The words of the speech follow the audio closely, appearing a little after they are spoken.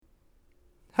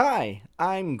Hi,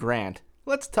 I'm Grant.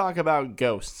 Let's talk about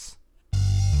ghosts.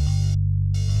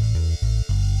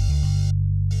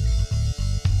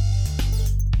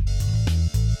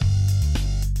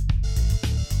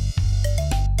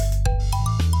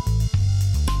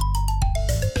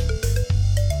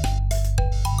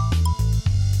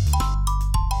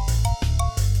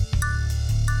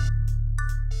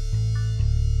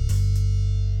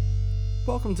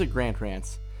 Welcome to Grant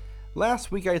Rants.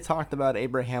 Last week I talked about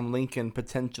Abraham Lincoln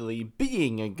potentially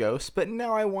being a ghost, but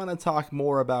now I want to talk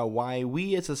more about why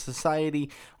we as a society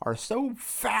are so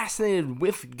fascinated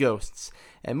with ghosts,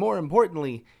 and more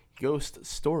importantly, ghost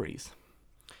stories.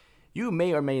 You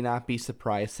may or may not be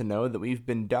surprised to know that we've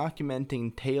been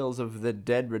documenting tales of the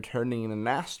dead returning in an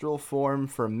astral form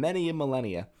for many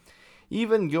millennia,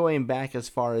 even going back as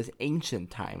far as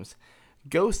ancient times.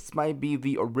 Ghosts might be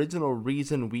the original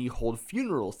reason we hold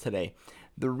funerals today.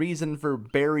 The reason for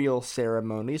burial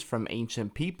ceremonies from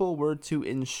ancient people were to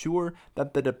ensure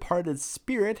that the departed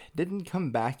spirit didn't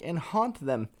come back and haunt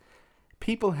them.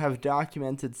 People have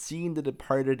documented seeing the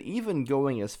departed even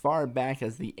going as far back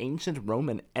as the ancient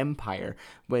Roman Empire,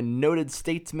 when noted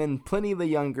statesman Pliny the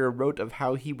Younger wrote of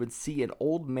how he would see an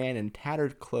old man in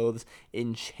tattered clothes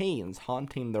in chains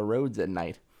haunting the roads at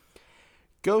night.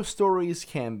 Ghost stories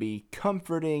can be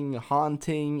comforting,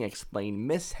 haunting, explain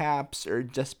mishaps, or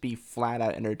just be flat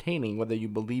out entertaining, whether you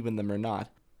believe in them or not.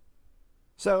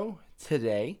 So,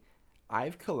 today,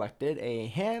 I've collected a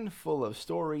handful of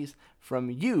stories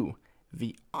from you,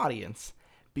 the audience,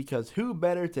 because who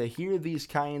better to hear these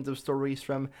kinds of stories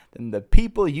from than the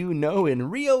people you know in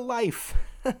real life?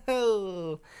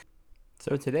 So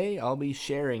today I'll be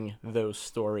sharing those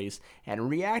stories and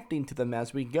reacting to them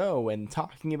as we go and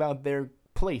talking about their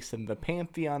place in the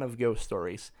pantheon of ghost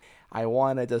stories. I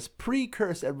want to just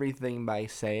precurse everything by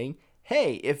saying,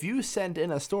 hey, if you sent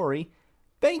in a story,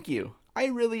 thank you. I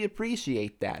really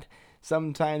appreciate that.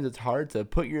 Sometimes it's hard to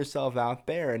put yourself out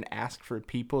there and ask for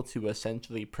people to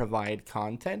essentially provide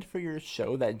content for your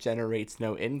show that generates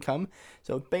no income,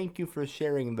 so thank you for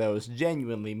sharing those.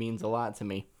 Genuinely means a lot to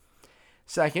me.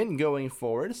 Second, going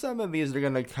forward, some of these are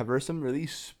going to cover some really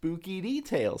spooky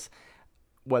details.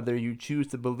 Whether you choose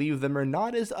to believe them or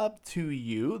not is up to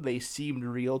you. They seemed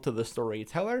real to the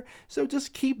storyteller, so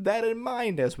just keep that in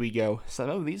mind as we go. Some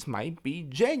of these might be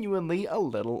genuinely a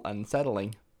little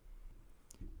unsettling.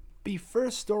 The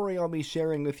first story I'll be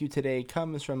sharing with you today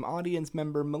comes from audience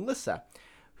member Melissa,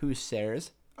 who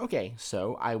says, okay,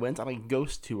 so I went on a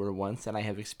ghost tour once and I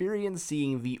have experienced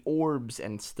seeing the orbs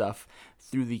and stuff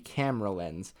through the camera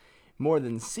lens. More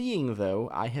than seeing, though,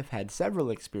 I have had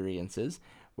several experiences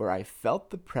where I felt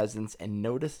the presence and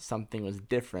noticed something was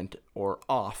different or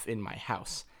off in my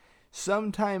house.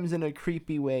 Sometimes in a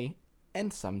creepy way,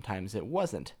 and sometimes it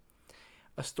wasn't.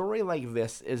 A story like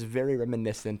this is very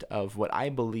reminiscent of what I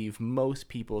believe most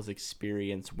people's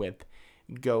experience with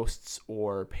ghosts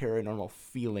or paranormal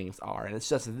feelings are, and it's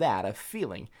just that, a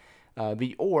feeling.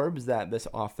 The orbs that this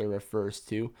author refers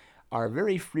to are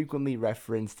very frequently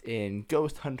referenced in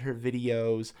ghost hunter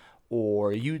videos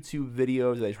or YouTube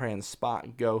videos that try and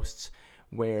spot ghosts,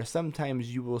 where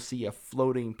sometimes you will see a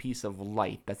floating piece of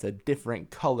light that's a different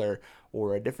color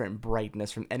or a different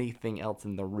brightness from anything else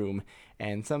in the room,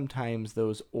 and sometimes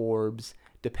those orbs,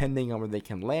 depending on where they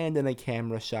can land in a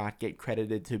camera shot, get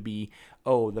credited to be,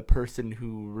 oh, the person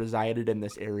who resided in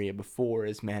this area before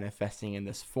is manifesting in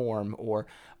this form, or,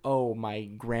 oh, my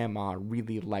grandma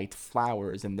really liked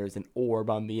flowers and there's an orb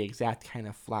on the exact kind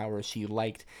of flowers she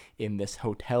liked in this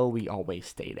hotel we always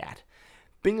stayed at.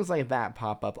 Things like that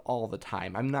pop up all the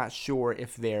time. I'm not sure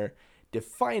if they're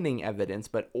defining evidence,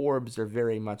 but orbs are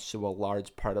very much so a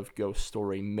large part of ghost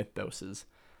story mythoses.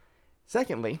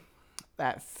 Secondly,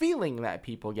 that feeling that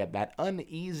people get, that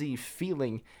uneasy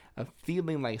feeling of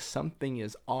feeling like something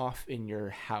is off in your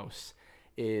house,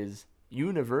 is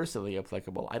universally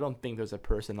applicable. I don't think there's a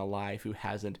person alive who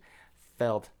hasn't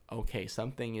felt, okay,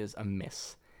 something is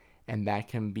amiss. And that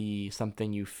can be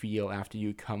something you feel after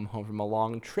you come home from a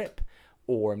long trip,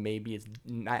 or maybe it's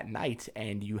at night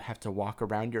and you have to walk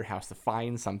around your house to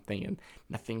find something and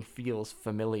nothing feels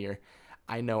familiar.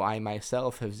 I know I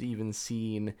myself have even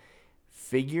seen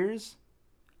figures,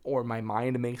 or my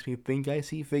mind makes me think I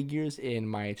see figures in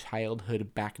my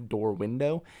childhood back door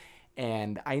window,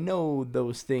 and I know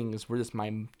those things were just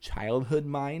my childhood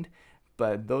mind,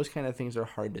 but those kind of things are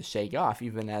hard to shake off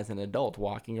even as an adult,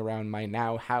 walking around my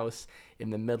now house in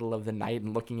the middle of the night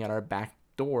and looking at our back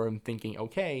door and thinking,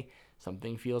 okay,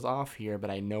 something feels off here, but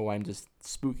I know I'm just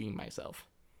spooking myself.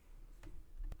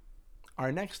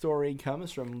 Our next story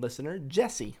comes from listener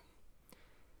Jesse.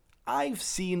 I've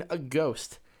seen a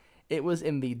ghost. It was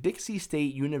in the Dixie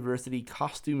State University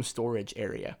costume storage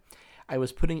area. I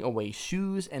was putting away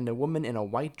shoes, and a woman in a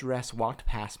white dress walked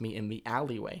past me in the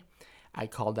alleyway. I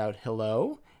called out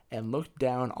hello and looked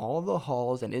down all the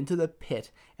halls and into the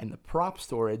pit and the prop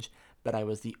storage, but I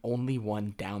was the only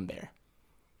one down there.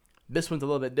 This one's a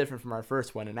little bit different from our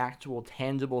first one, an actual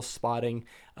tangible spotting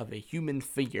of a human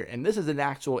figure. And this is an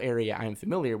actual area I'm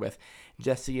familiar with.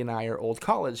 Jesse and I are old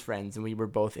college friends, and we were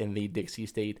both in the Dixie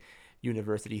State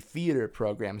University theater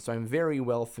program, so I'm very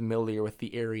well familiar with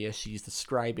the area she's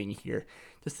describing here.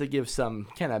 Just to give some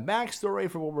kind of backstory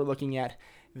for what we're looking at,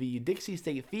 the Dixie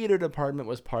State Theater Department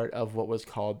was part of what was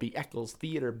called the Eccles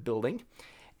Theater Building,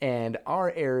 and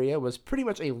our area was pretty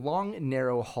much a long,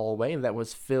 narrow hallway that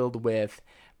was filled with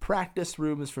practice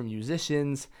rooms for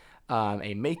musicians,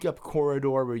 a makeup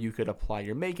corridor where you could apply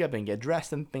your makeup and get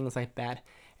dressed and things like that,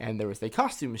 and there was a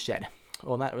costume shed.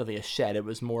 Well, not really a shed, it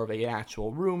was more of an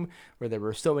actual room where there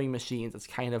were sewing machines. It's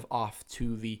kind of off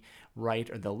to the right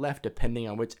or the left, depending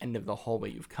on which end of the hallway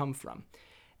you've come from.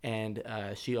 And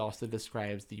she also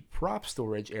describes the prop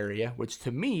storage area, which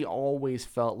to me always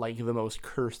felt like the most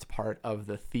cursed part of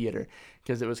the theater,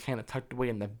 because it was kind of tucked away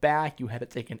in the back. You had to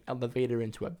take an elevator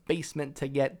into a basement to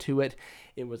get to it.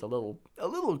 It was a little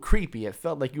creepy. It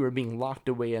felt like you were being locked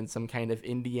away in some kind of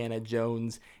Indiana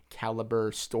Jones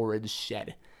caliber storage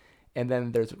shed. And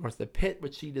then there's, of course, the pit,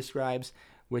 which she describes,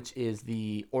 which is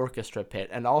the orchestra pit,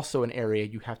 and also an area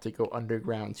you have to go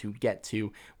underground to get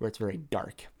to, where it's very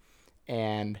dark.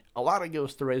 And a lot of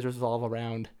ghost stories revolve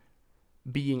around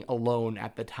being alone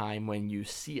at the time when you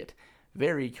see it.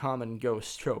 Very common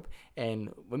ghost trope.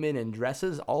 And women in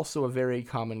dresses, also a very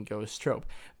common ghost trope.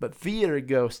 But theater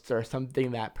ghosts are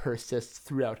something that persists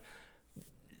throughout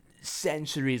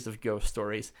centuries of ghost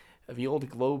stories. The old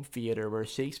Globe Theater where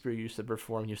Shakespeare used to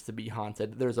perform used to be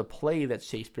haunted. There's a play that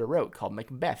Shakespeare wrote called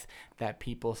Macbeth that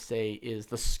people say is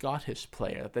the Scottish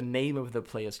play. That the name of the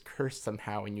play is cursed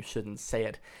somehow and you shouldn't say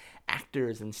it.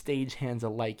 Actors and stagehands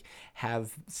alike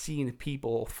have seen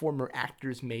people, former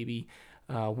actors maybe,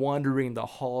 wandering the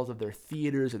halls of their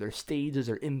theaters or their stages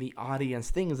or in the audience,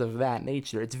 things of that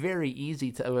nature. It's very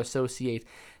easy to associate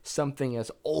something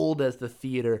as old as the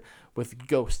theater with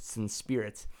ghosts and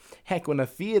spirits. Heck, when a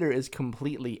theater is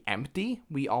completely empty,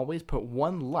 we always put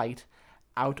one light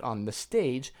out on the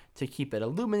stage to keep it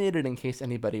illuminated in case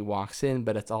anybody walks in,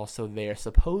 but it's also there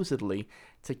supposedly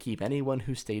to keep anyone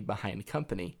who stayed behind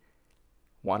company.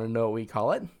 Want to know what we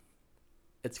call it?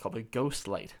 It's called a ghost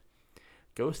light.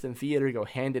 Ghost and theater go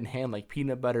hand in hand like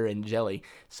peanut butter and jelly,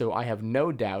 so I have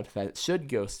no doubt that should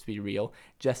ghosts be real,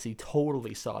 Jesse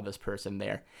totally saw this person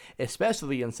there,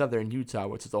 especially in southern Utah,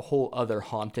 which is a whole other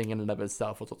haunting in and of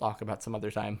itself, which we'll talk about some other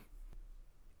time.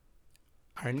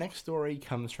 Our next story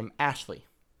comes from Ashley.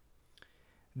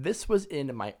 This was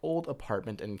in my old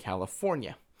apartment in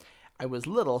California. I was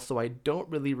little, so I don't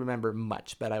really remember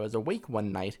much, but I was awake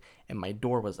one night and my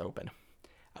door was open.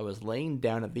 I was laying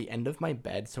down at the end of my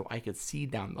bed so I could see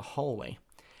down the hallway.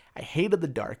 I hated the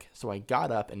dark, so I got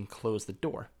up and closed the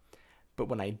door. But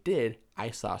when I did, I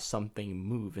saw something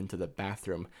move into the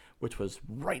bathroom, which was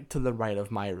right to the right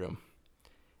of my room.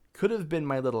 Could have been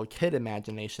my little kid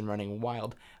imagination running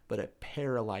wild, but it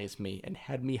paralyzed me and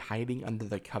had me hiding under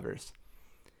the covers.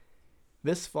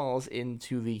 This falls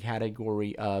into the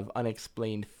category of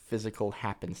unexplained physical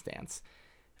happenstance.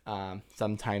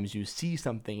 Sometimes you see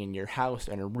something in your house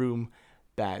and a room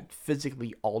that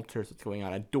physically alters what's going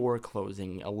on, a door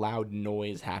closing, a loud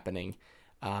noise happening,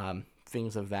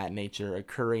 things of that nature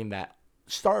occurring that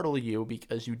startle you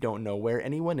because you don't know where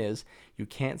anyone is, you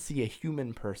can't see a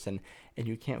human person, and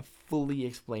you can't fully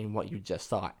explain what you just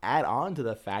saw. Add on to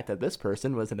the fact that this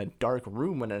person was in a dark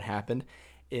room when it happened,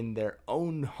 in their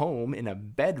own home, in a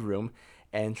bedroom,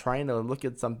 and trying to look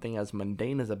at something as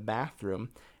mundane as a bathroom,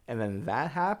 and then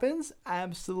that happens,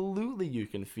 absolutely you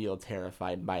can feel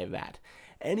terrified by that.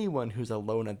 Anyone who's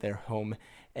alone at their home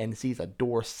and sees a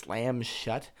door slam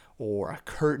shut, or a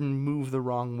curtain move the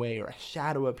wrong way, or a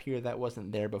shadow appear that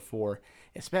wasn't there before,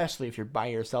 especially if you're by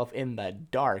yourself in the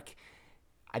dark,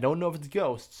 I don't know if it's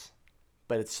ghosts,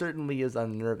 but it certainly is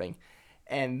unnerving.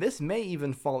 And this may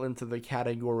even fall into the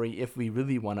category, if we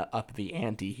really want to up the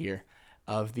ante here,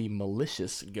 of the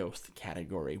malicious ghost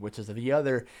category, which is the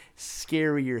other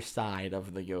scarier side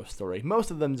of the ghost story.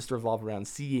 Most of them just revolve around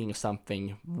seeing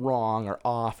something wrong or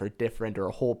off or different or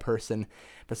a whole person,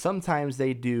 but sometimes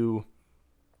they do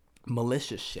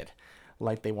malicious shit,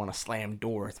 like they want to slam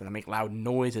doors, they want to make loud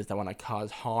noises, they want to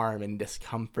cause harm and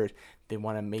discomfort, they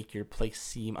want to make your place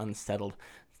seem unsettled,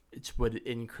 which would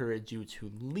encourage you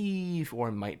to leave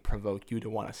or might provoke you to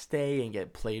want to stay and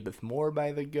get played with more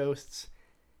by the ghosts.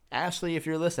 Ashley, if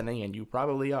you're listening, and you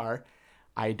probably are,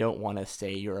 I don't want to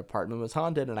say your apartment was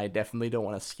haunted, and I definitely don't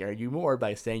want to scare you more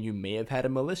by saying you may have had a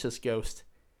malicious ghost.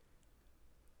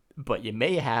 But you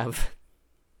may have.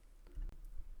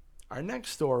 Our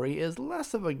next story is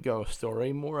less of a ghost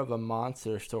story, more of a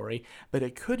monster story, but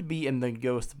it could be in the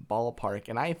ghost ballpark,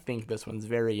 and I think this one's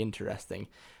very interesting.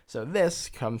 So this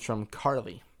comes from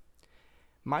Carly.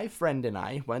 My friend and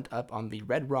I went up on the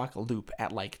Red Rock Loop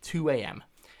at like 2 a.m.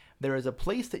 There is a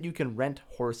place that you can rent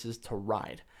horses to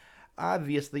ride.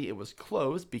 Obviously, it was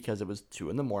closed because it was 2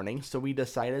 in the morning, so we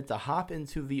decided to hop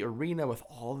into the arena with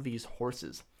all of these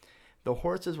horses. The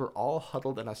horses were all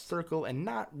huddled in a circle and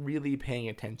not really paying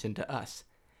attention to us.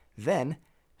 Then,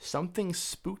 something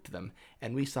spooked them,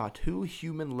 and we saw 2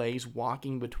 human legs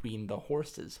walking between the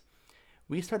horses.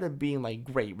 We started being like,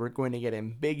 great, we're going to get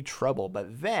in big trouble,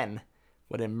 but then,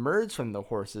 what emerged from the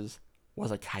horses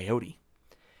was a coyote.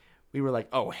 We were like,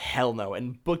 oh, hell no,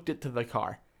 and booked it to the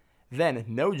car. Then,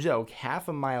 no joke, half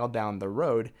a mile down the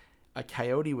road, a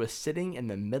coyote was sitting in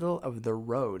the middle of the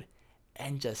road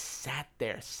and just sat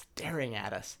there staring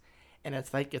at us, and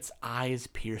it's like its eyes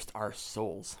pierced our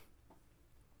souls.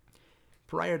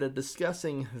 Prior to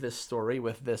discussing this story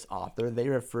with this author, they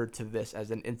referred to this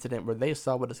as an incident where they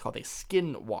saw what is called a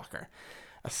skinwalker.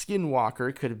 A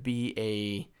skinwalker could be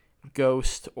a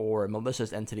ghost or a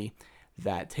malicious entity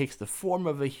that takes the form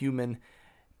of a human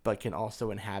but can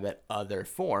also inhabit other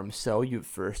forms. So you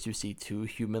see 2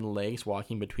 human legs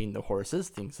walking between the horses,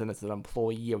 thinks that it's an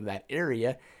employee of that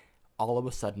area. All of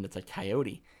a sudden, it's a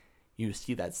coyote. You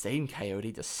see that same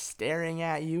coyote just staring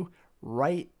at you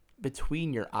right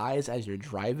between your eyes as you're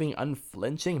driving,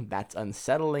 unflinching. That's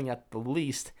unsettling at the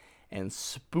least, and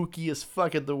spooky as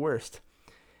fuck at the worst.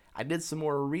 I did some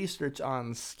more research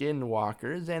on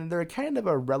skinwalkers, and they're kind of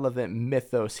a relevant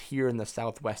mythos here in the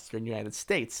southwestern United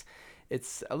States.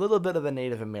 It's a little bit of a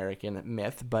Native American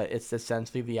myth, but it's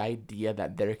essentially the idea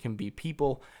that there can be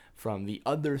people from the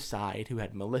other side who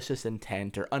had malicious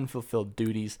intent or unfulfilled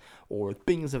duties or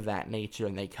things of that nature,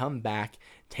 and they come back,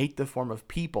 take the form of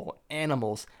people,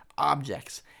 animals,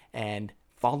 objects, and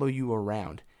follow you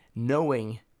around,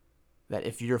 knowing that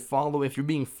if you're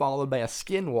being followed by a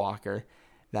skinwalker,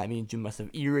 that means you must have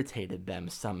irritated them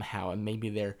somehow, and maybe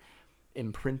they're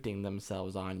imprinting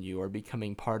themselves on you or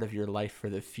becoming part of your life for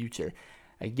the future.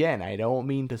 Again, I don't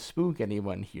mean to spook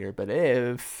anyone here, but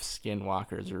if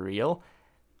skinwalkers are real,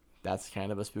 that's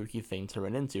kind of a spooky thing to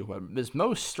run into. What is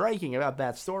most striking about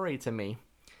that story to me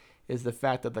is the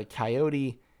fact that the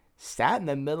coyote sat in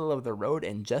the middle of the road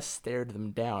and just stared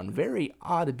them down. Very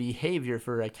odd behavior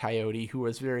for a coyote who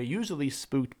is very usually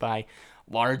spooked by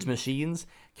large machines.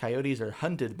 Coyotes are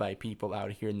hunted by people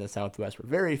out here in the Southwest. We're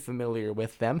very familiar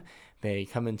with them. They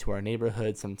come into our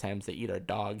neighborhood. Sometimes they eat our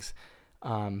dogs.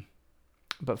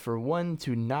 But for one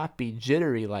to not be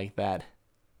jittery like that,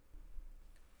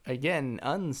 again,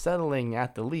 unsettling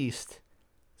at the least,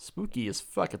 spooky as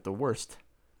fuck at the worst.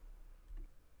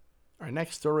 Our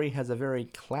next story has a very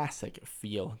classic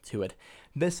feel to it.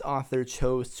 This author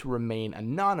chose to remain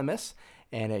anonymous,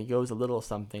 and it goes a little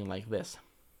something like this.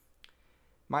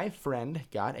 My friend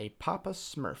got a Papa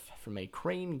Smurf from a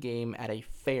crane game at a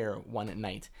fair one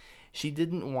night. She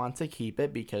didn't want to keep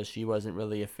it because she wasn't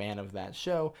really a fan of that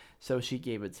show, so she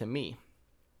gave it to me.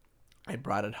 I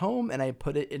brought it home and I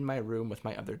put it in my room with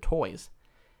my other toys.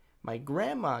 My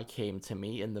grandma came to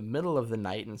me in the middle of the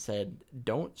night and said,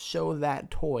 "Don't show that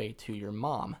toy to your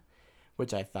mom,"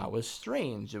 which I thought was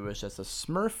strange. It was just a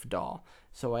Smurf doll.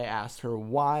 So I asked her,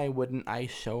 why wouldn't I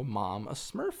show mom a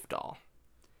Smurf doll?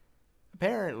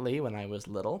 Apparently, when I was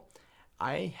little,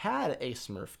 I had a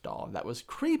Smurf doll that was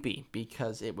creepy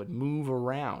because it would move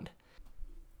around.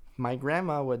 My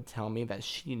grandma would tell me that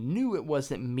she knew it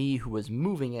wasn't me who was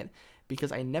moving it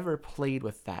because I never played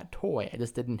with that toy. I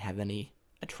just didn't have any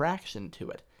attraction to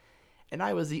it. And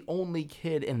I was the only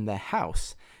kid in the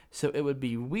house, so it would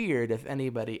be weird if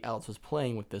anybody else was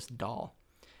playing with this doll.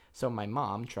 So my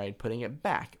mom tried putting it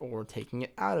back or taking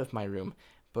it out of my room,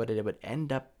 but it would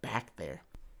end up back there.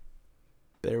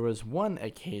 There was one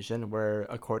occasion where,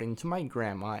 according to my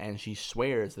grandma, and she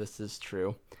swears this is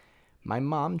true, my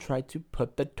mom tried to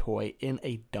put the toy in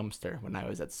a dumpster when I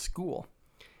was at school.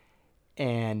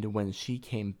 And when she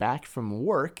came back from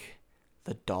work,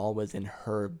 the doll was in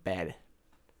her bed.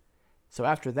 So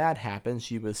after that happened,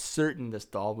 she was certain this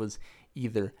doll was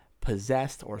either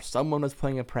possessed or someone was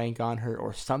playing a prank on her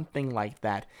or something like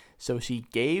that. So she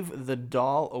gave the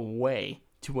doll away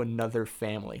to another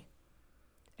family.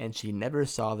 And she never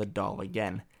saw the doll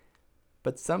again.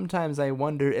 But sometimes I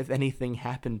wonder if anything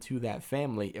happened to that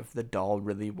family if the doll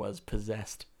really was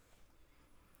possessed.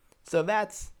 So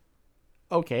that's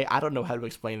Okay, I don't know how to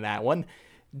explain that one.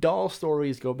 Doll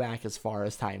stories go back as far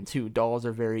as time, too. Dolls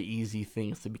are very easy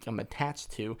things to become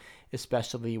attached to,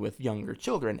 especially with younger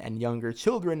children. And younger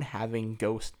children having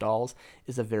ghost dolls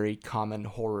is a very common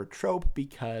horror trope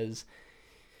because,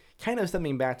 kind of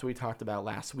stemming back to what we talked about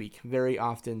last week, very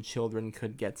often children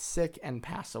could get sick and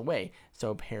pass away.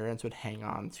 So parents would hang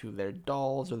on to their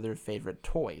dolls or their favorite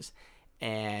toys.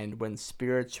 And when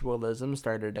spiritualism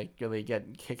started to really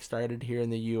get kickstarted here in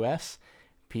the US,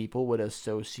 people would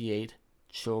associate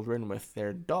children with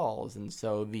their dolls. And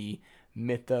so the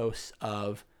mythos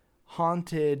of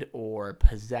haunted or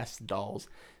possessed dolls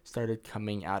started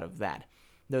coming out of that.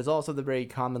 There's also the very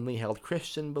commonly held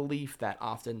Christian belief that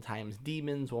oftentimes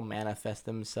demons will manifest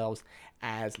themselves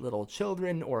as little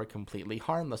children or completely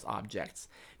harmless objects.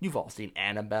 You've all seen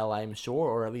Annabelle, I'm sure,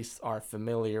 or at least are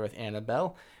familiar with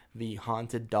Annabelle, the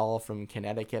haunted doll from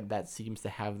Connecticut that seems to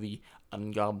have the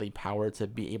ungodly power to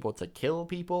be able to kill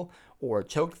people or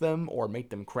choke them or make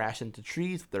them crash into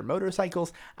trees with their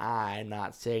motorcycles. I'm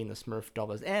not saying the Smurf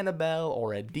doll is Annabelle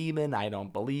or a demon. I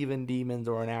don't believe in demons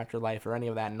or an afterlife or any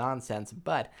of that nonsense,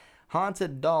 but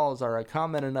haunted dolls are a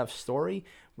common enough story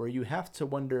where you have to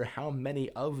wonder how many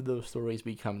of those stories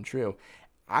become true.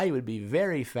 I would be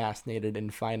very fascinated in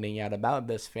finding out about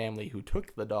this family who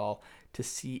took the doll to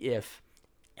see if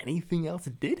anything else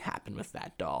did happen with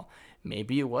that doll.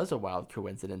 Maybe it was a wild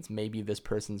coincidence. Maybe this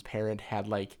person's parent had,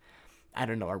 like, I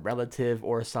don't know, a relative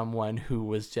or someone who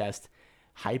was just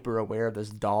hyper aware of this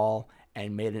doll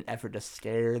and made an effort to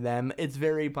scare them. It's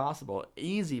very possible.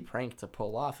 Easy prank to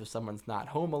pull off if someone's not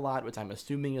home a lot, which I'm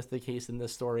assuming is the case in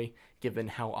this story, given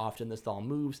how often this doll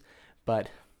moves, but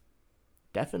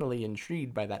definitely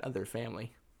intrigued by that other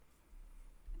family.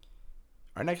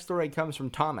 Our next story comes from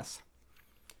Thomas.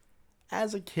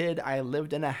 As a kid, I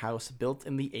lived in a house built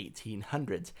in the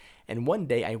 1800s, and one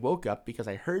day I woke up because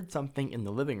I heard something in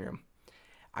the living room.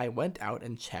 I went out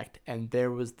and checked, and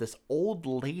there was this old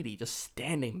lady just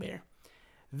standing there.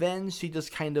 Then she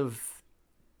just kind of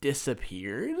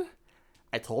disappeared.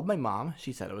 I told my mom.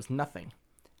 She said it was nothing.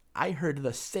 I heard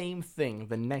the same thing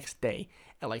the next day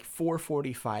at like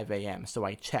 4:45 a.m., so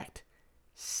I checked.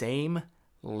 Same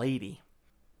lady.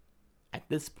 At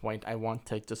this point, I want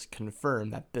to just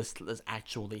confirm that this is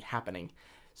actually happening.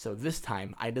 So this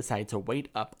time, I decide to wait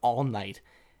up all night,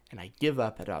 and I give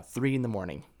up at about 3 in the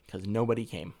morning, because nobody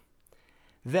came.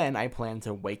 Then I plan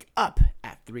to wake up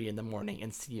at 3 in the morning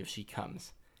and see if she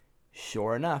comes.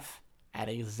 Sure enough, at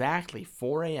exactly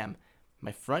 4 a.m.,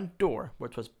 my front door,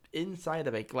 which was inside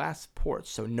of a glass porch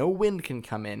so no wind can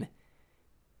come in,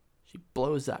 she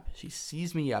blows up. She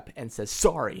sees me up and says,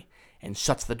 "Sorry," and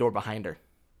shuts the door behind her.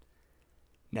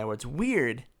 Now, what's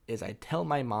weird is I tell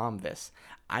my mom this.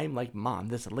 I'm like, "Mom,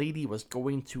 this lady was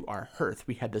going to our hearth."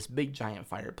 We had this big giant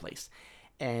fireplace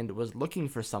and was looking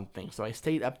for something. So I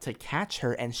stayed up to catch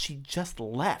her and she just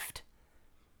left.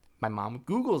 My mom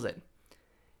Googles it.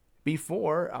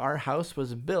 Before our house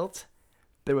was built,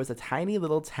 there was a tiny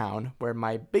little town where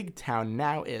my big town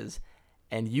now is.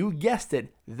 And you guessed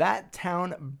it, that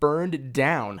town burned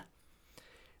down.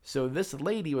 So this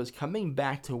lady was coming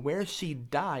back to where she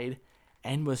died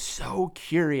and was so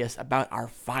curious about our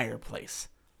fireplace.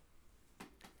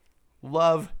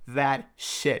 Love that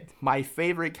shit. My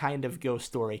favorite kind of ghost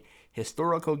story.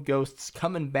 Historical ghosts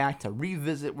coming back to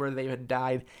revisit where they had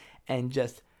died and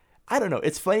just, I don't know,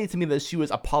 it's funny to me that she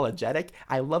was apologetic.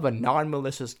 I love a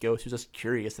non-malicious ghost who's just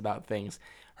curious about things.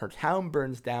 Her town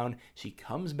burns down. She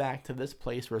comes back to this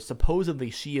place where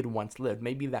supposedly she had once lived.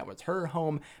 Maybe that was her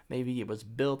home. Maybe it was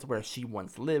built where she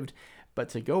once lived. But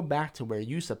to go back to where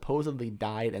you supposedly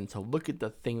died and to look at the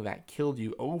thing that killed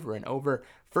you over and over,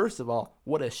 first of all,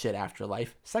 what a shit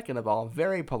afterlife. Second of all,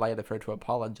 very polite of her to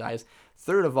apologize.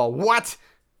 Third of all, what?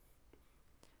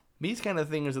 These kind of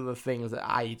things are the things that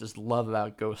I just love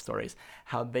about ghost stories.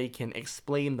 How they can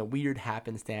explain the weird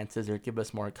happenstances or give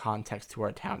us more context to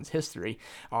our town's history.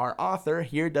 Our author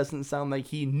here doesn't sound like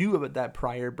he knew about that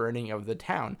prior burning of the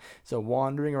town. So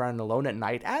wandering around alone at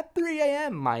night at 3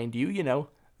 a.m., mind you,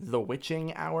 the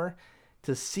witching hour,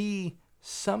 to see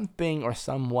something or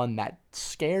someone that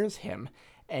scares him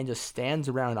and just stands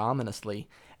around ominously,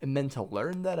 and then to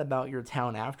learn that about your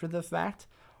town after the fact,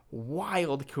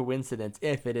 wild coincidence,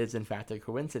 if it is in fact a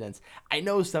coincidence. I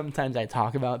know sometimes I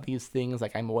talk about these things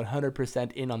like I'm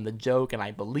 100% in on the joke and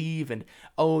I believe, and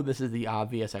this is the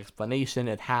obvious explanation,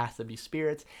 it has to be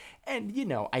spirits, and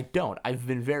I don't. I've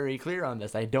been very clear on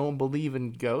this. I don't believe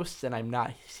in ghosts, and I'm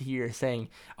not here saying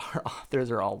our authors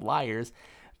are all liars,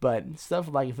 but stuff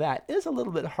like that is a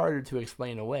little bit harder to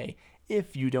explain away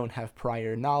if you don't have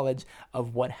prior knowledge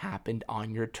of what happened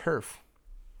on your turf.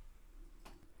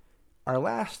 Our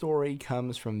last story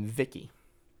comes from Vicky.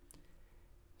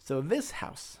 So this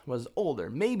house was older,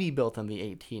 maybe built in the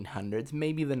 1800s,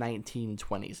 maybe the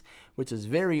 1920s, which is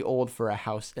very old for a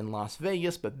house in Las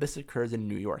Vegas, but this occurs in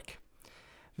New York.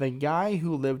 The guy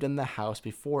who lived in the house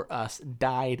before us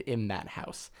died in that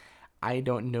house. I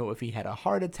don't know if he had a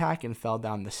heart attack and fell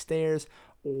down the stairs,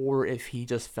 or if he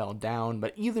just fell down,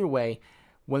 but either way,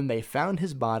 when they found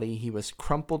his body, he was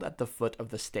crumpled at the foot of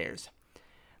the stairs.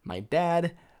 My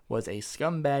dad was a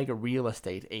scumbag real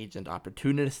estate agent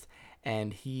opportunist,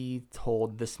 and he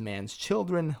told this man's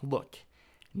children, look,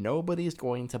 nobody's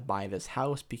going to buy this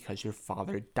house because your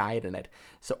father died in it,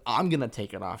 so I'm going to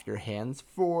take it off your hands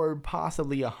for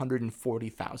possibly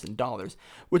 $140,000,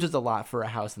 which is a lot for a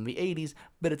house in the 80s,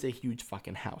 but it's a huge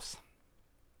fucking house.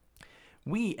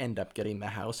 We end up getting the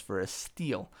house for a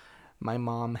steal. My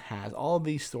mom has all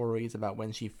these stories about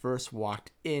when she first walked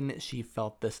in, she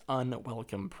felt this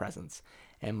unwelcome presence.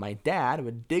 And my dad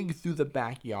would dig through the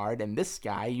backyard, and this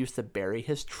guy used to bury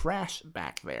his trash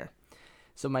back there.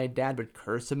 So my dad would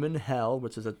curse him in hell,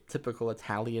 which is a typical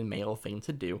Italian male thing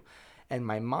to do. And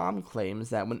my mom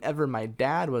claims that whenever my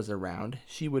dad was around,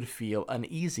 she would feel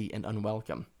uneasy and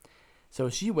unwelcome. So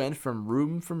she went from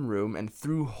room and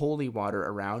threw holy water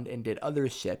around and did other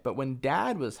shit, but when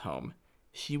dad was home,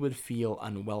 she would feel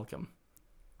unwelcome.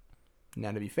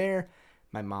 Now, to be fair,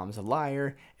 my mom's a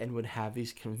liar and would have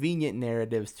these convenient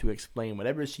narratives to explain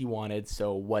whatever she wanted,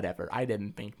 so whatever, I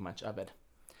didn't think much of it.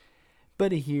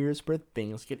 But here's where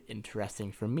things get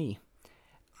interesting for me.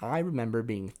 I remember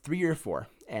being 3 or 4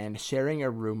 and sharing a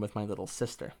room with my little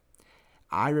sister.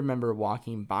 I remember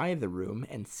walking by the room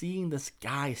and seeing this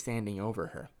guy standing over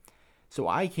her. So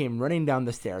I came running down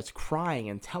the stairs crying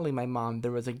and telling my mom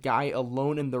there was a guy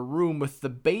alone in the room with the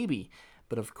baby.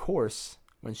 But of course,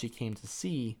 when she came to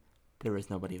see, there was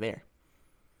nobody there.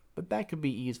 But that could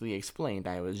be easily explained.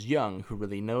 I was young, who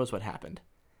really knows what happened.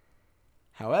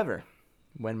 However,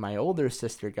 when my older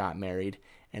sister got married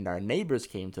and our neighbors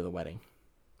came to the wedding,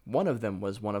 one of them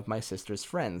was one of my sister's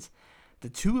friends. The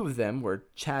two of them were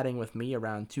chatting with me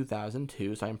around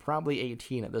 2002, so I'm probably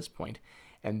 18 at this point,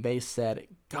 and they said,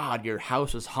 God, your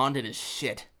house is haunted as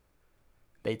shit.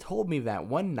 They told me that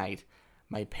one night,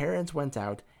 my parents went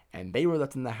out and they were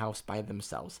left in the house by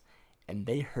themselves, and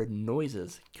they heard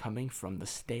noises coming from the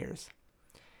stairs.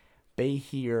 They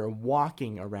hear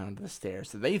walking around the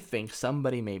stairs, so they think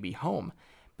somebody may be home,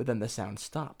 but then the sound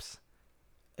stops,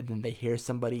 and then they hear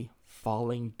somebody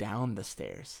falling down the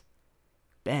stairs.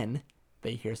 Then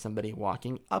they hear somebody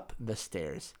walking up the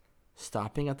stairs,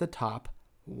 stopping at the top,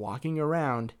 walking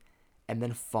around, and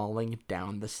then falling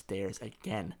down the stairs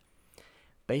again.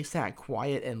 They sat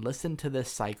quiet and listened to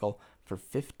this cycle for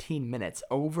 15 minutes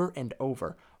over and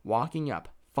over, walking up,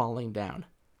 falling down.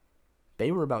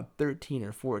 They were about 13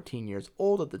 or 14 years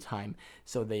old at the time,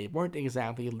 so they weren't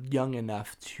exactly young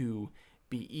enough to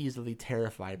be easily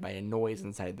terrified by a noise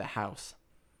inside the house.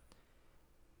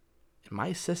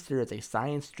 My sister is a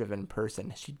science-driven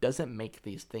person. She doesn't make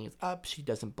these things up. She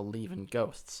doesn't believe in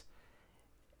ghosts.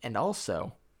 And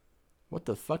also, what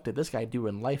the fuck did this guy do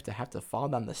in life to have to fall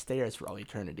down the stairs for all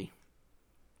eternity?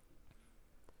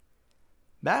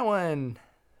 That one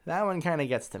kind of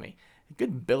gets to me. A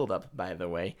good build-up, by the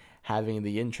way, having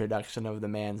the introduction of the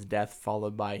man's death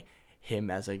followed by him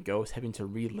as a ghost having to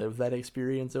relive that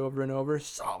experience over and over.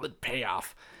 Solid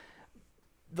payoff.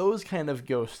 Those kind of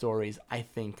ghost stories, I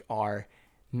think, are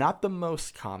not the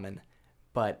most common,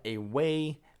 but a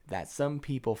way that some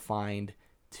people find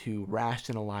to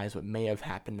rationalize what may have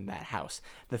happened in that house.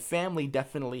 The family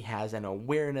definitely has an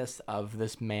awareness of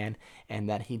this man and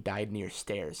that he died near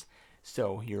stairs.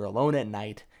 So you're alone at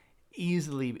night,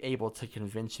 easily able to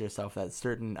convince yourself that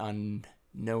certain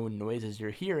unknown noises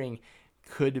you're hearing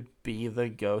could be the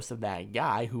ghost of that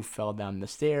guy who fell down the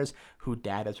stairs, who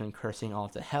dad has been cursing all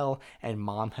to hell, and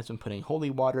mom has been putting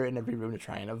holy water in every room to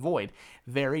try and avoid.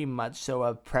 Very much so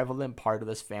a prevalent part of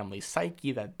this family's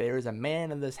psyche that there's a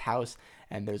man in this house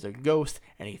and there's a ghost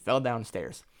and he fell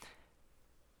downstairs.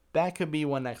 That could be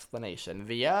one explanation.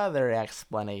 The other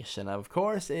explanation, of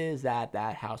course, is that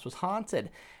that house was haunted.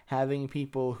 Having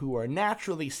people who are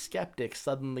naturally skeptics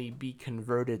suddenly be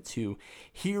converted to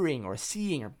hearing or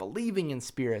seeing or believing in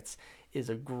spirits is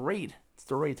a great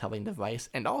storytelling device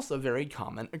and also a very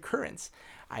common occurrence.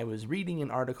 I was reading an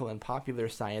article in Popular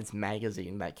Science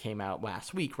magazine that came out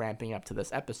last week, ramping up to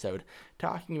this episode,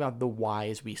 talking about the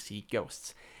whys we see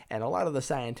ghosts. And a lot of the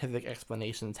scientific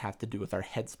explanations have to do with our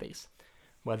headspace.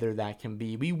 Whether that can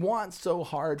be, we want so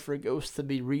hard for ghosts to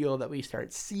be real that we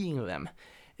start seeing them.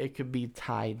 It could be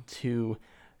tied to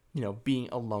being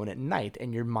alone at night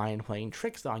and your mind playing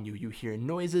tricks on you. You hear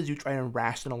noises, you try to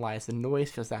rationalize the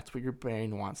noise because that's what your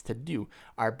brain wants to do.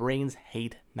 Our brains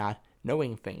hate not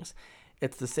knowing things.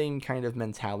 It's the same kind of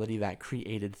mentality that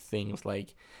created things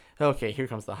like, okay, here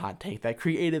comes the hot take, that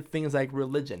created things like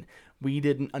religion. We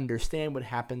didn't understand what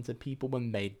happened to people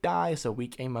when they die, so we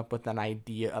came up with an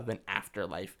idea of an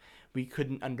afterlife. We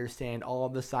couldn't understand all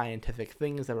of the scientific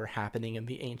things that were happening in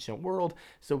the ancient world,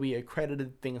 so we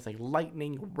accredited things like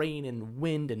lightning, rain, and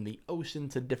wind and the ocean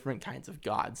to different kinds of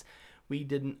gods. We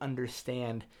didn't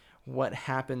understand what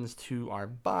happens to our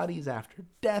bodies after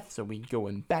death, so we go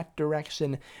in that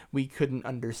direction. We couldn't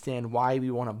understand why we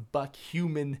want to buck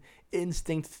human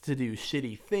instinct to do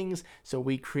shitty things, so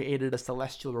we created a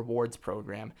celestial rewards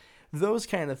program. Those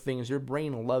kind of things, your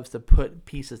brain loves to put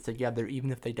pieces together even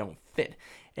if they don't fit.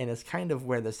 And it's kind of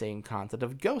where the same concept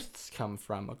of ghosts come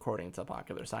from, according to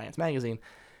Popular Science magazine.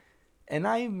 And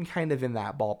I'm kind of in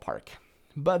that ballpark.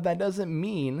 But that doesn't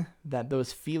mean that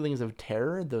those feelings of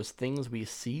terror, those things we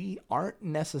see, aren't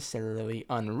necessarily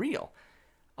unreal.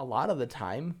 A lot of the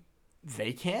time,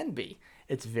 they can be.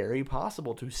 It's very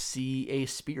possible to see a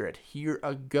spirit, hear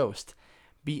a ghost,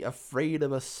 be afraid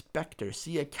of a specter,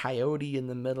 see a coyote in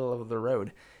the middle of the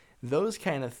road. Those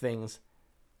kind of things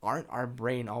aren't our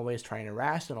brain always trying to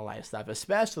rationalize stuff,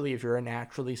 especially if you're a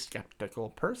naturally skeptical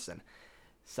person.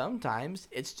 Sometimes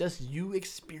it's just you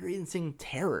experiencing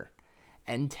terror.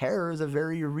 And terror is a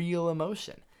very real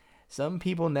emotion. Some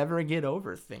people never get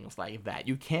over things like that.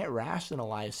 You can't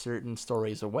rationalize certain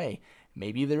stories away.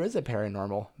 Maybe there is a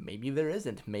paranormal. Maybe there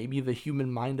isn't. Maybe the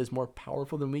human mind is more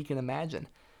powerful than we can imagine.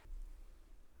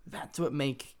 That's what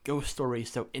makes ghost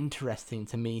stories so interesting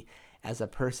to me as a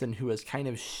person who has kind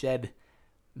of shed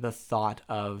the thought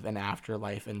of an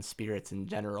afterlife and spirits in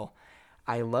general.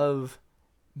 I love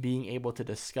being able to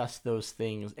discuss those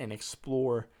things and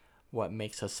explore what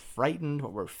makes us frightened,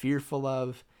 what we're fearful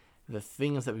of, the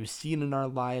things that we've seen in our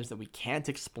lives that we can't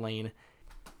explain.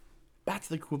 That's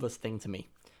the coolest thing to me.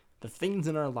 The things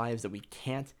in our lives that we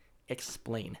can't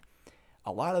explain.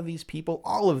 A lot of these people,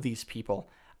 all of these people,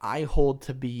 I hold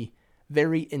to be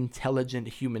very intelligent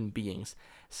human beings.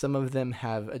 Some of them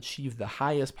have achieved the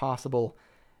highest possible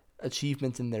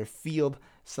achievements in their field.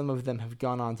 Some of them have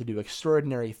gone on to do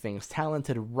extraordinary things.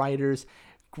 Talented writers,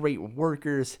 great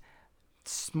workers,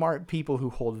 smart people who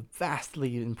hold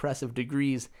vastly impressive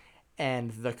degrees,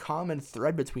 and the common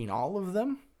thread between all of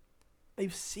them,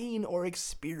 they've seen or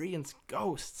experienced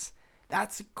ghosts.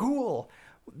 That's cool.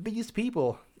 These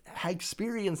people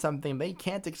experience something they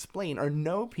can't explain, or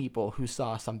know people who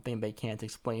saw something they can't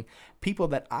explain. People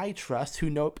that I trust who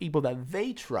know people that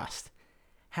they trust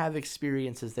have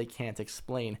experiences they can't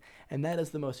explain, and that is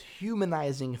the most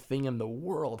humanizing thing in the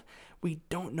world. We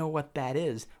don't know what that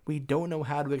is. We don't know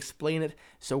how to explain it,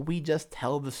 so we just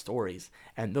tell the stories,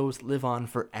 and those live on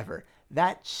forever.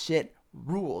 That shit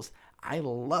rules. I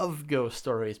love ghost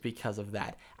stories because of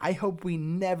that. I hope we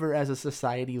never as a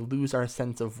society lose our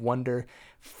sense of wonder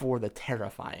for the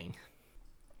terrifying.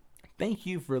 Thank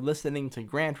you for listening to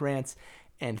Grant Rants,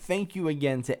 and thank you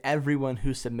again to everyone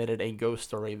who submitted a ghost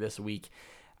story this week.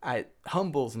 It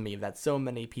humbles me that so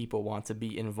many people want to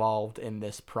be involved in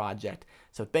this project,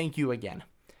 so thank you again.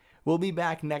 We'll be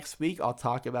back next week. I'll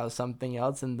talk about something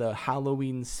else in the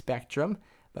Halloween spectrum,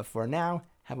 but for now,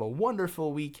 have a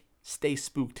wonderful week. Stay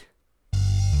spooked.